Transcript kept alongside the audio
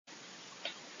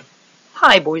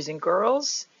Hi, boys and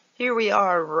girls. Here we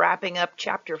are wrapping up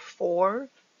Chapter 4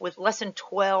 with Lesson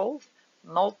 12,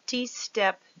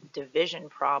 multi-step division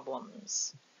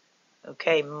problems.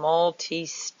 Okay,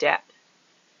 multi-step.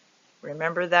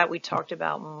 Remember that we talked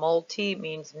about multi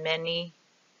means many,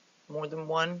 more than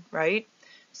one, right?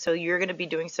 So you're going to be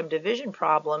doing some division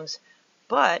problems,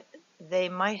 but they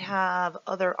might have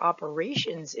other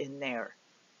operations in there.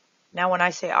 Now, when I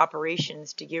say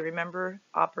operations, do you remember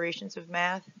operations of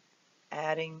math?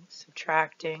 Adding,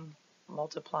 subtracting,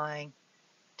 multiplying,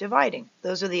 dividing.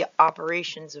 Those are the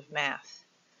operations of math.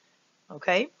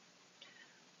 Okay?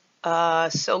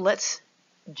 So let's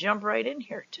jump right in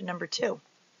here to number 2.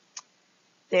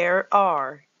 There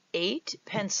are 8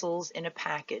 pencils in a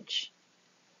package.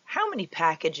 How many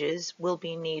packages will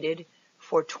be needed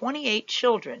for 28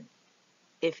 children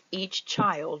if each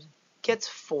child gets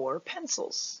 4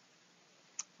 pencils?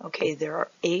 Okay, there are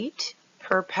 8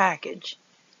 per package.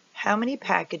 How many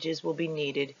packages will be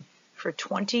needed for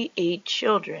 28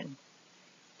 children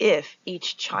if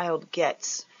each child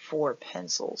gets 4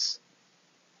 pencils?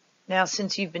 Now,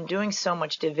 since you've been doing so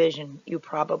much division, you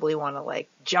probably want to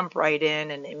jump right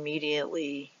in and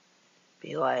immediately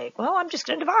be like, well, I'm just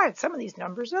going to divide some of these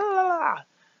numbers. Well,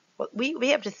 we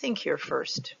have to think here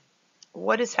first.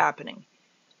 What is happening?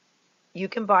 You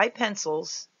can buy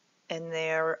pencils, and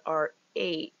there are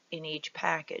 8 in each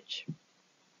package.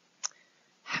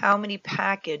 How many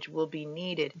packages will be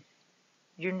needed?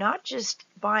 You're not just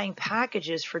buying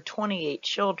packages for 28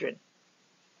 children,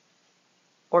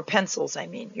 or pencils, I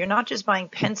mean. You're not just buying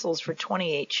pencils for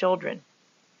 28 children.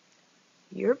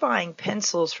 You're buying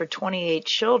pencils for 28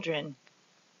 children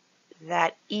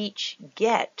that each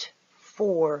get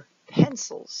 4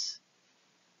 pencils.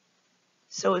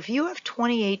 So if you have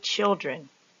 28 children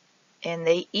and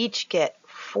they each get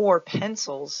 4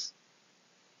 pencils,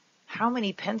 how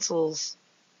many pencils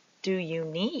do you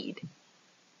need?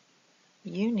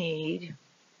 You need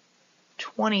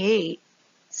 28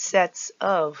 sets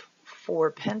of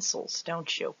 4 pencils,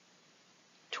 don't you?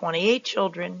 28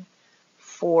 children,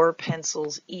 4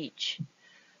 pencils each.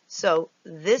 So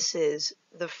this is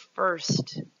the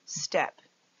first step.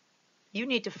 You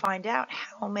need to find out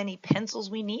how many pencils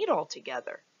we need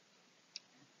altogether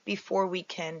before we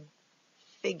can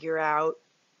figure out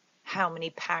how many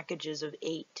packages of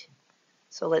 8.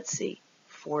 So let's see.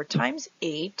 4 times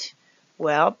 8,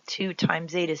 well, 2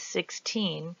 times 8 is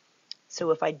 16. So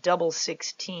if I double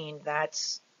 16,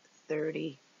 that's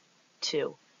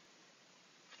 32.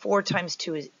 4 times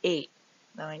 2 is 8,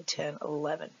 9, 10,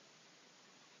 11.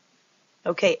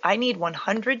 Okay, I need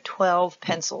 112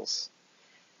 pencils.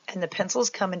 And the pencils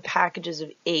come in packages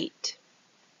of 8.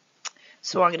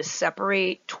 So I'm going to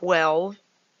separate 12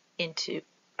 into,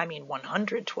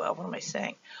 112, what am I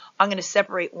saying? I'm going to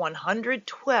separate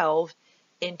 112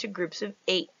 into groups of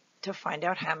 8 to find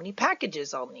out how many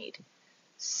packages I'll need.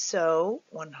 So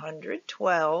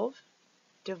 112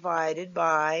 divided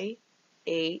by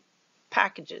 8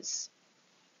 packages.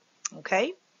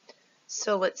 Okay,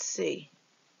 so let's see.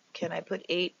 Can I put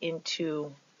 8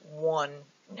 into 1?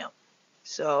 No.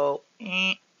 So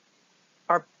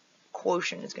our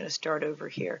quotient is going to start over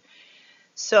here.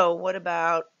 So what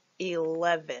about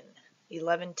 11?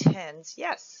 11 tens,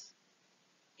 yes.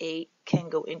 8 can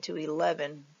go into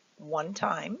 11 one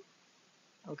time.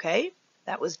 Okay,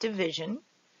 that was division.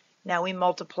 Now we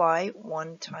multiply.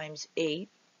 1 times 8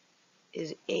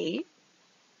 is 8.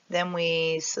 Then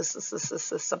we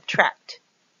subtract.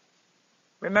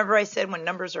 Remember I said when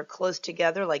numbers are close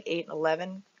together, like 8 and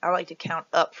 11, I like to count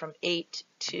up from 8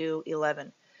 to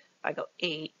 11. I go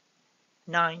 8,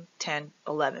 9, 10,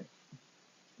 11.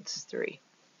 It's 3.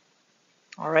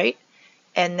 All right.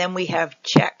 And then we have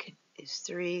check. Is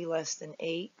 3 less than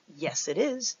 8? Yes, it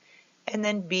is. And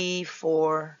then B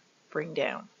for bring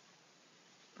down.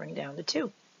 Bring down the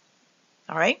 2.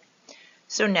 All right.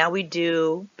 So now we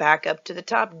do back up to the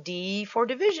top, D for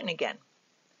division again.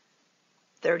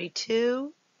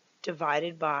 32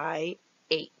 divided by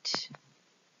 8.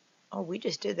 Oh, we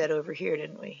just did that over here,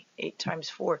 didn't we? 8 times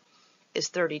 4 is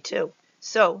 32.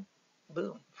 So,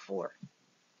 boom, 4.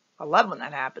 I love when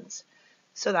that happens.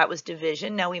 So that was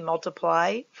division. Now we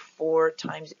multiply. 4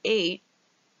 times 8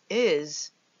 is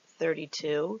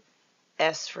 32.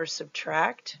 S for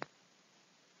subtract.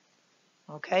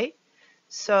 Okay,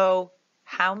 so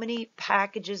how many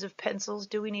packages of pencils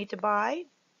do we need to buy?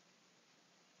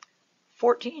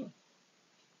 14.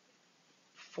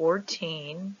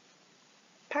 14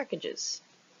 packages.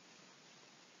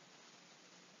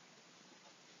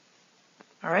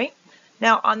 All right.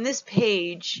 Now on this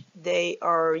page, they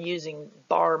are using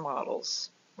bar models,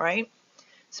 right?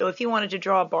 So if you wanted to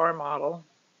draw a bar model,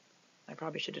 I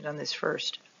probably should have done this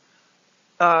first.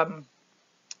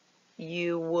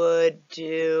 You would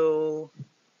do,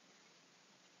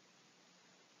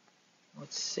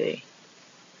 let's see,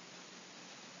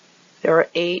 there are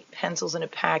 8 pencils in a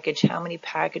package. How many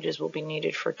packages will be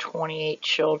needed for 28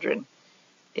 children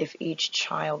if each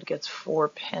child gets 4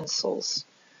 pencils?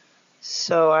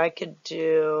 So I could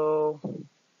do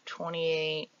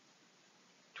 28,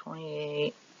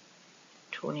 28,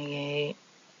 28,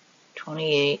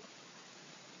 28,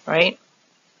 right?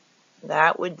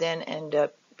 That would then end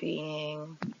up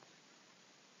being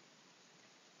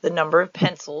the number of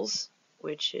pencils,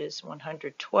 which is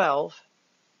 112.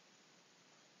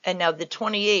 And now the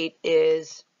 28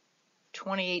 is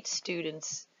 28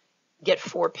 students get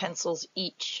 4 pencils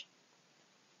each.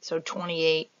 So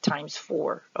 28 times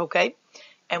 4, okay?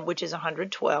 And which is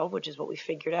 112, which is what we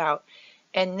figured out.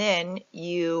 And then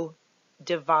you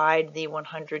divide the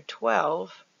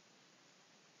 112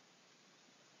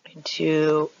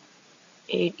 into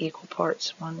 8 equal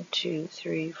parts. 1, 2,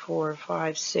 3, 4,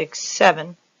 5, 6,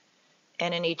 7.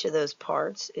 And in each of those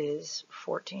parts is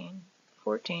 14,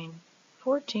 14,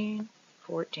 14,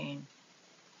 14.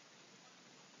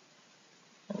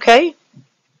 Okay?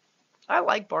 I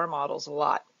like bar models a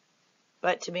lot.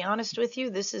 But to be honest with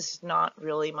you, this is not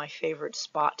really my favorite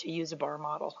spot to use a bar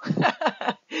model.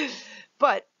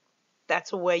 But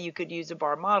that's a way you could use a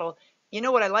bar model. You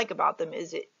know what I like about them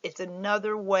is it's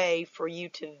another way for you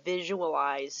to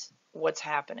visualize what's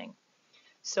happening.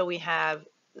 So we have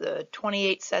the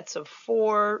 28 sets of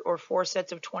 4 or 4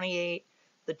 sets of 28,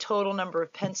 the total number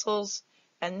of pencils,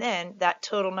 and then that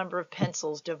total number of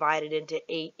pencils divided into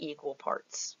 8 equal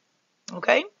parts.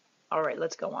 Okay? All right,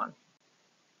 let's go on.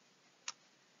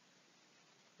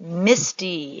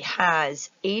 Misty has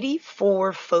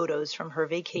 84 photos from her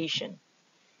vacation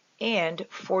and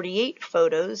 48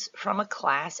 photos from a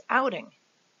class outing.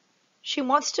 She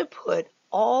wants to put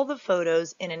all the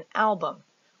photos in an album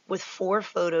with 4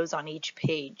 photos on each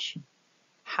page.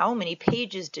 How many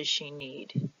pages does she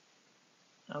need?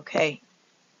 Okay,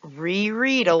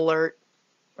 reread alert.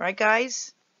 Right,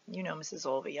 guys? You know Mrs.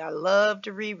 Olvey. I love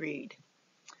to reread.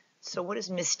 So what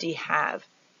does Misty have?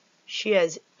 She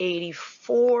has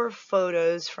 84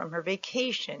 photos from her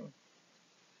vacation.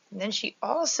 And then she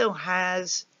also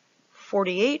has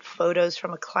 48 photos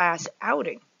from a class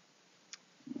outing.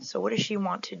 So what does she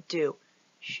want to do?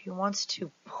 She wants to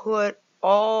put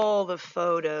all the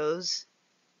photos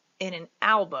in an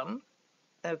album,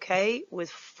 okay, with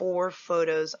 4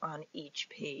 photos on each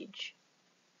page.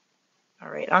 All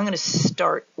right, I'm going to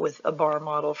start with a bar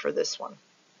model for this one.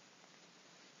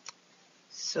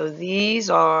 So these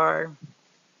are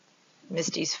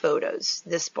Misty's photos,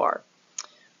 this bar.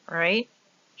 All right,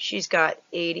 she's got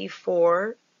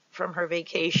 84 from her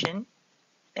vacation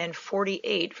and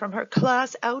 48 from her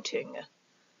class outing.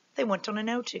 They went on an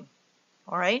outing.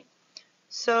 All right,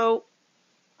 so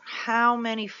how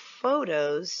many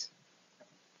photos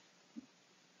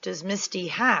does Misty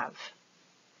have?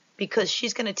 Because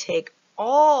she's going to take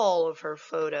all of her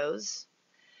photos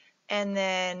and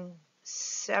then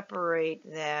separate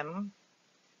them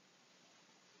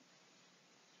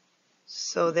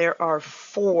so there are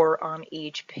 4 on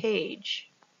each page.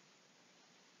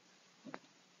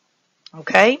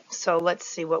 Okay, so let's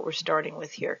see what we're starting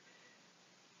with here.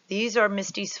 These are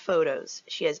Misty's photos.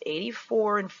 She has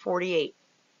 84 and 48.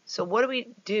 So what do we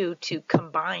do to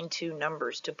combine 2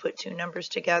 numbers, to put 2 numbers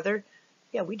together?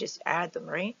 Yeah, we just add them,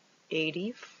 right?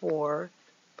 84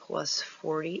 plus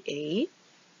 48.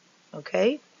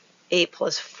 Okay, 8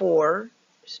 plus 4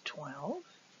 is 12.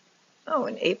 Oh,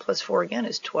 and 8 plus 4 again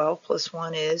is 12, plus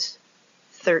 1 is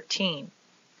 13.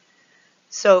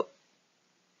 So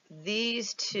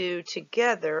these 2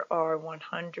 together are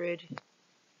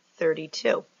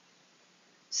 132.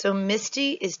 So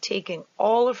Misty is taking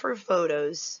all of her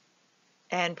photos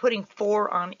and putting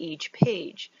 4 on each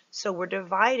page. So we're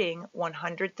dividing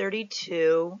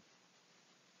 132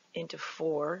 into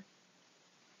 4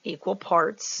 equal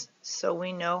parts, so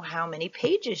we know how many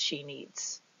pages she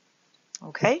needs.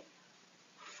 Okay?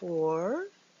 4,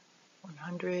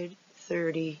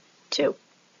 132.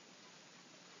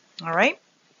 All right?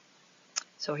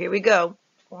 So here we go.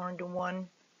 4 into 1.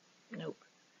 Nope.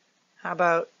 How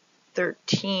about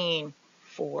 13,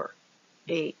 4,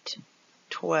 8,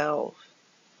 12.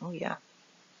 Oh, yeah.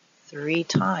 3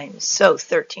 times. So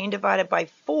 13 divided by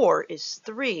 4 is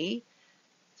 3.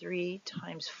 3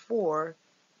 times 4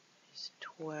 is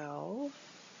 12.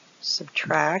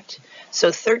 Subtract.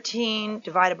 So 13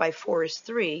 divided by 4 is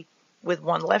 3, with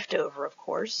 1 left over, of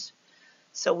course.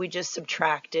 So we just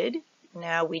subtracted.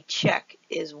 Now we check.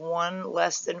 Is 1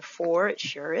 less than 4? It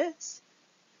sure is.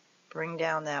 Bring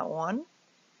down that 1.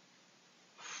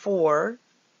 4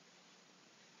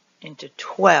 into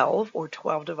 12, or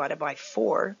 12 divided by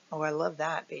 4. Oh, I love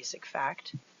that basic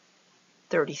fact.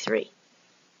 33.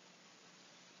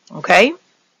 Okay?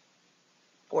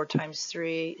 4 times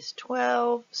 3 is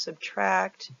 12.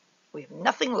 Subtract. We have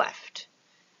nothing left.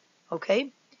 Okay?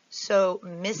 So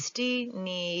Misty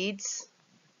needs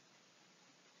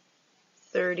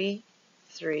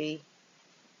 33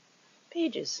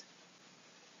 pages.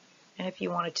 And if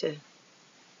you wanted to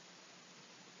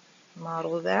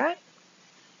model that.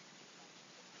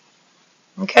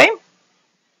 Okay?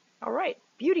 All right.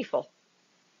 Beautiful.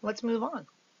 Let's move on.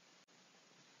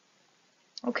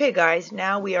 Okay, guys,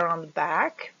 now we are on the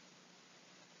back.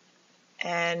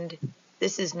 And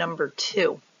this is number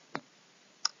 2.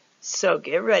 So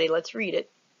get ready. Let's read it.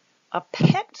 A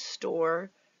pet store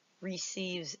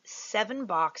receives 7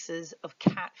 boxes of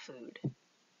cat food.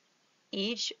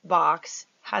 Each box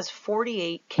has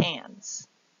 48 cans.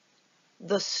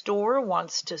 The store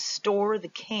wants to store the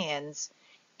cans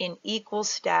in equal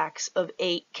stacks of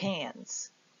 8 cans.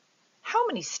 How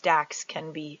many stacks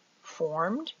can be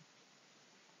formed?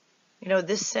 You know,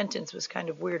 this sentence was kind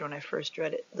of weird when I first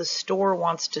read it. The store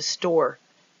wants to store.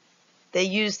 They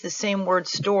use the same word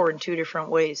store in 2 different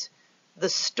ways. The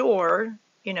store,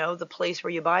 you know, the place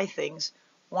where you buy things,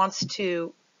 wants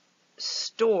to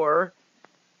store,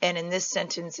 and in this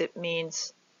sentence it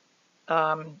means,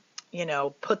 you know,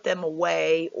 put them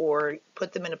away or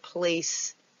put them in a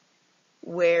place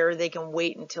where they can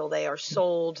wait until they are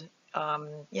sold,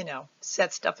 you know,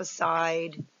 set stuff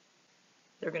aside.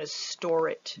 They're going to store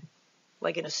it,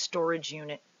 like in a storage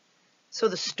unit. So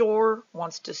the store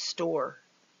wants to store.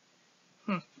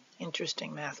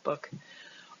 Interesting math book.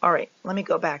 All right, let me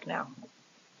go back now.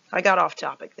 I got off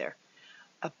topic there.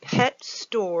 A pet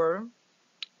store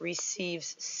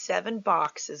receives 7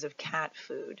 boxes of cat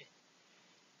food,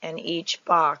 and each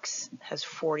box has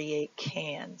 48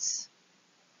 cans.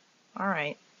 All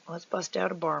right, let's bust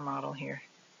out a bar model here.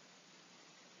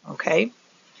 Okay,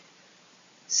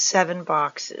 7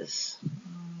 boxes.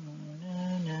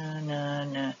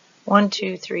 1,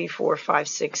 2, 3, 4, 5,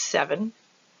 6, 7.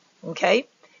 Okay,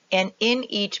 and in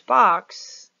each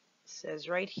box, it says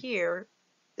right here,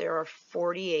 there are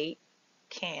 48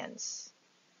 cans.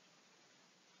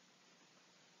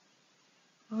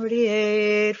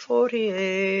 48,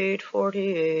 48,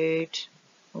 48.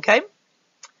 Okay?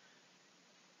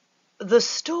 The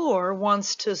store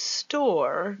wants to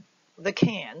store the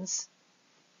cans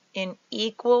in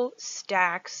equal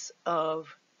stacks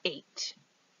of 8.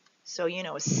 So, you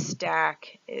know, a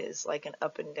stack is like an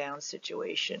up and down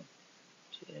situation.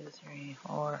 2, 3,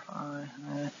 4, 5.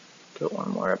 Put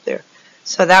one more up there.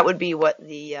 So that would be what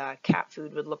the cat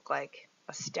food would look like,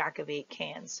 a stack of 8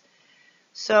 cans.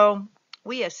 So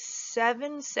we have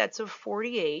 7 sets of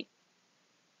 48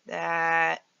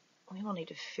 that we will need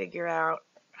to figure out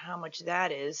how much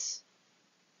that is.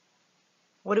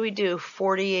 What do we do?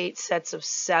 48 sets of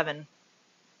 7.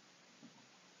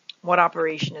 What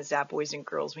operation is that, boys and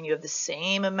girls? When you have the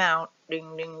same amount,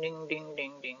 ding, ding, ding, ding,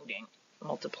 ding, ding, ding,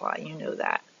 multiply, you know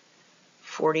that.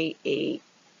 48,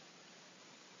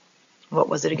 what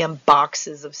was it again?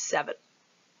 Boxes of 7.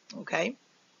 Okay?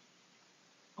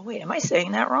 Oh, wait, am I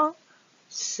saying that wrong?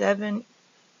 7,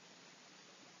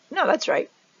 no, that's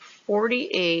right.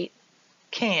 48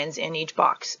 cans in each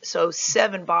box. So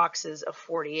 7 boxes of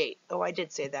 48. Oh, I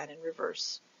did say that in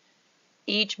reverse.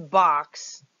 Each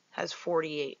box has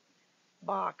 48.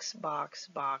 Box, box,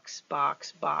 box,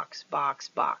 box, box, box,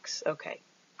 box. Okay,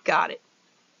 got it.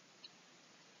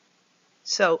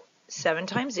 So 7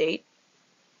 times 8.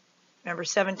 Remember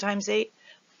 7 times 8?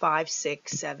 5,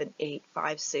 6, 7, 8.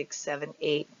 5, 6, 7,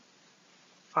 8.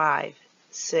 5,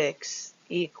 6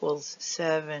 equals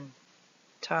 7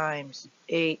 times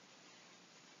 8.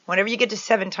 Whenever you get to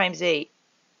 7 times 8,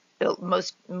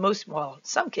 well,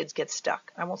 some kids get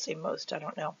stuck. I won't say most, I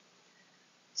don't know.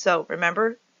 So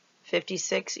remember,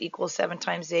 56 equals 7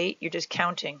 times 8. You're just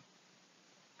counting.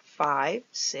 5,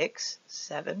 6,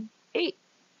 7, 8.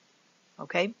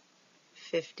 Okay,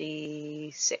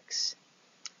 56.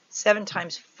 7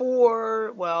 times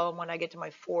 4, well, when I get to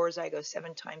my 4s, I go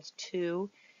 7 times 2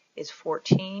 is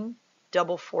 14.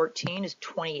 Double 14 is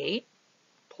 28,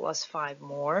 plus 5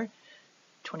 more.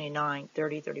 29,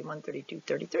 30, 31, 32,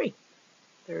 33.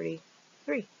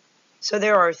 33. So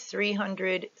there are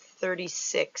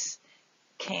 336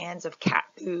 cans of cat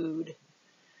food.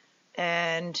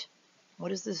 And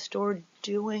what is the store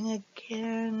doing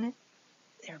again?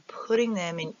 They're putting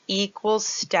them in equal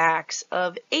stacks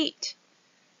of 8.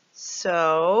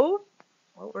 So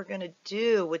what we're going to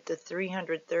do with the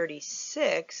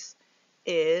 336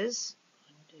 is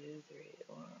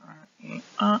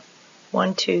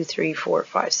 1, 2, 3, 4,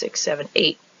 5, 6, 7,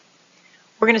 8.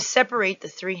 We're going to separate the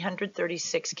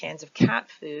 336 cans of cat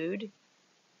food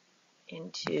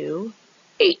into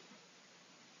 8.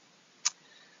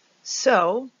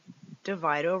 So,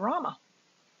 divide-o-rama.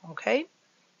 Okay?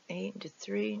 8 into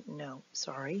 3. No,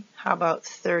 sorry. How about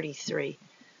 33?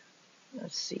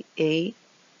 Let's see. 8,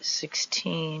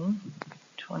 16,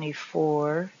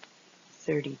 24,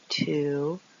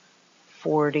 32,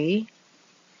 40.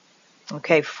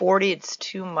 Okay, 40, it's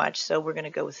too much, so we're going to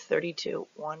go with 32.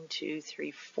 1, 2,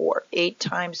 3, 4. 8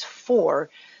 times 4.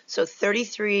 So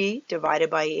 33 divided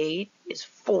by 8 is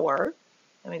 4.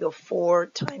 Then we go 4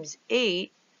 times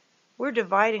 8. We're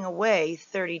dividing away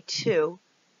 32.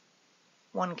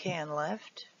 1 can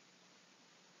left.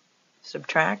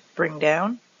 Subtract, bring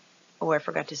down. Oh, I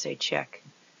forgot to say check.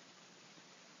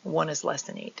 1 is less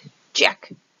than 8.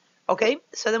 Check. Okay,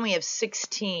 so then we have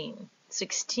 16.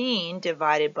 16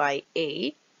 divided by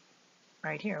 8.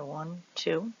 Right here, 1,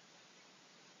 2.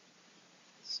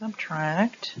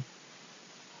 Subtract.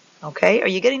 Okay, are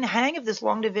you getting the hang of this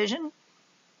long division?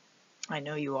 I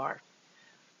know you are.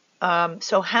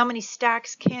 So how many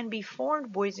stacks can be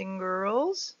formed, boys and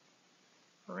girls?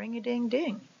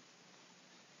 Ring-a-ding-ding.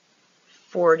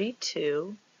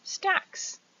 42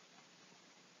 stacks.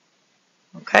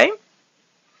 Okay?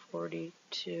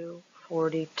 42,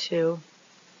 42.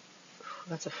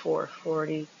 That's a 4.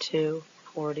 42,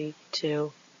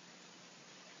 42.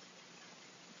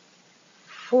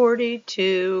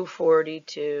 42,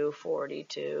 42,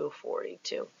 42,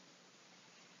 42.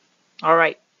 All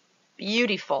right.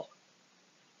 Beautiful.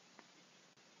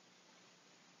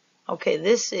 Okay,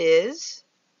 this is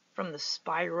from the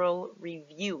Spiral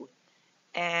Review.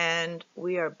 And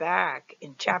we are back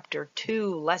in Chapter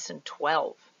 2, Lesson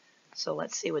 12. So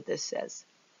let's see what this says.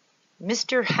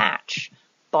 Mr. Hatch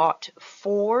bought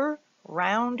 4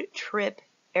 round-trip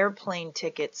airplane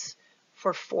tickets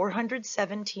for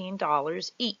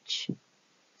 $417 each.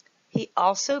 He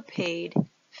also paid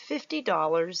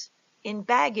 $50 in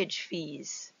baggage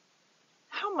fees.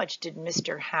 How much did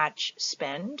Mr. Hatch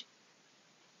spend?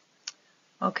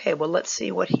 Okay, well, let's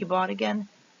see what he bought again.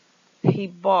 He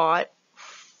bought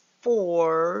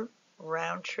 4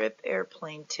 round-trip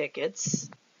airplane tickets.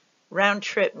 Round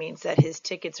trip means that his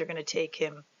tickets are going to take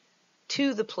him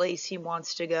to the place he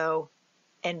wants to go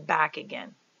and back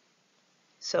again.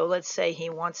 So let's say he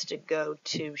wants to go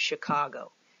to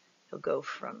Chicago. He'll go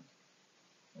from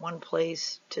one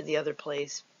place to the other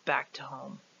place, back to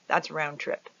home. That's round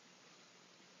trip.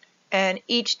 And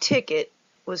each ticket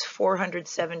was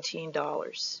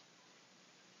 $417.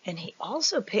 And he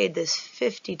also paid this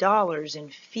 $50 in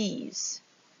fees.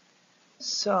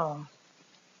 So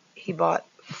he bought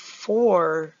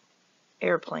 4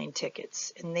 airplane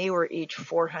tickets, and they were each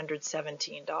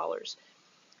 $417.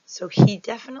 So he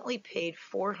definitely paid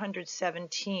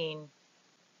 $417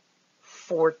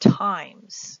 4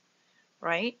 times,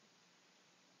 right?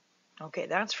 Okay,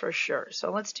 that's for sure.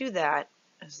 So let's do that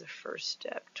as the first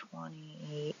step.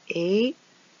 28.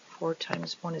 4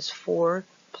 times 1 is 4,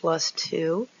 plus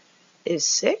 2 is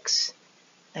 6.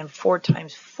 And 4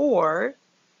 times 4,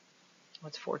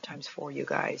 what's 4 times 4, you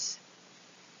guys?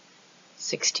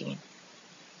 16.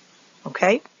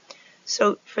 Okay?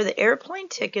 So for the airplane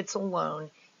tickets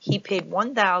alone, he paid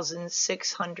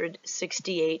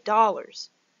 $1,668.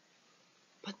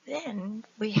 But then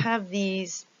we have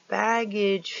these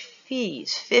baggage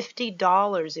fees,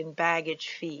 $50 in baggage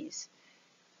fees.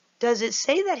 Does it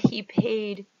say that he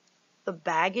paid the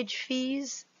baggage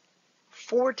fees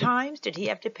 4 times? Did he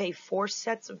have to pay 4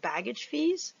 sets of baggage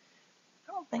fees?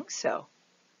 I don't think so.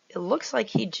 It looks like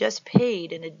he just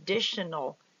paid an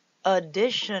additional,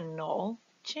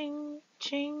 ching,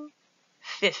 ching,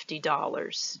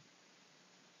 $50.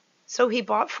 So he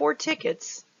bought 4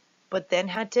 tickets, but then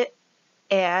had to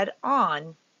add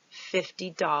on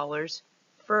 $50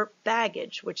 for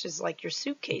baggage, which is like your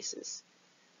suitcases.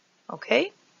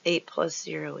 Okay, 8 plus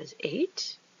 0 is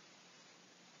 8.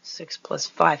 6 plus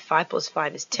 5, 5 plus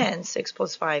 5 is 10. 6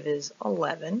 plus 5 is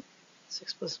 11.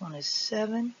 6 plus 1 is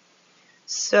 7.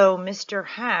 So Mr.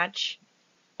 Hatch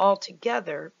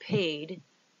altogether paid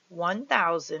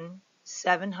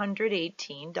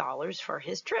 $1,718 for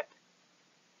his trip.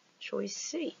 Choice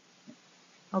C.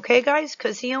 Okay, guys,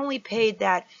 because he only paid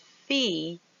that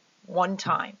fee 1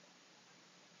 time.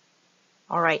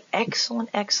 All right, excellent,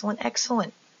 excellent,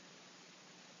 excellent.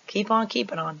 Keep on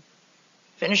keeping on.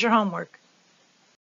 Finish your homework.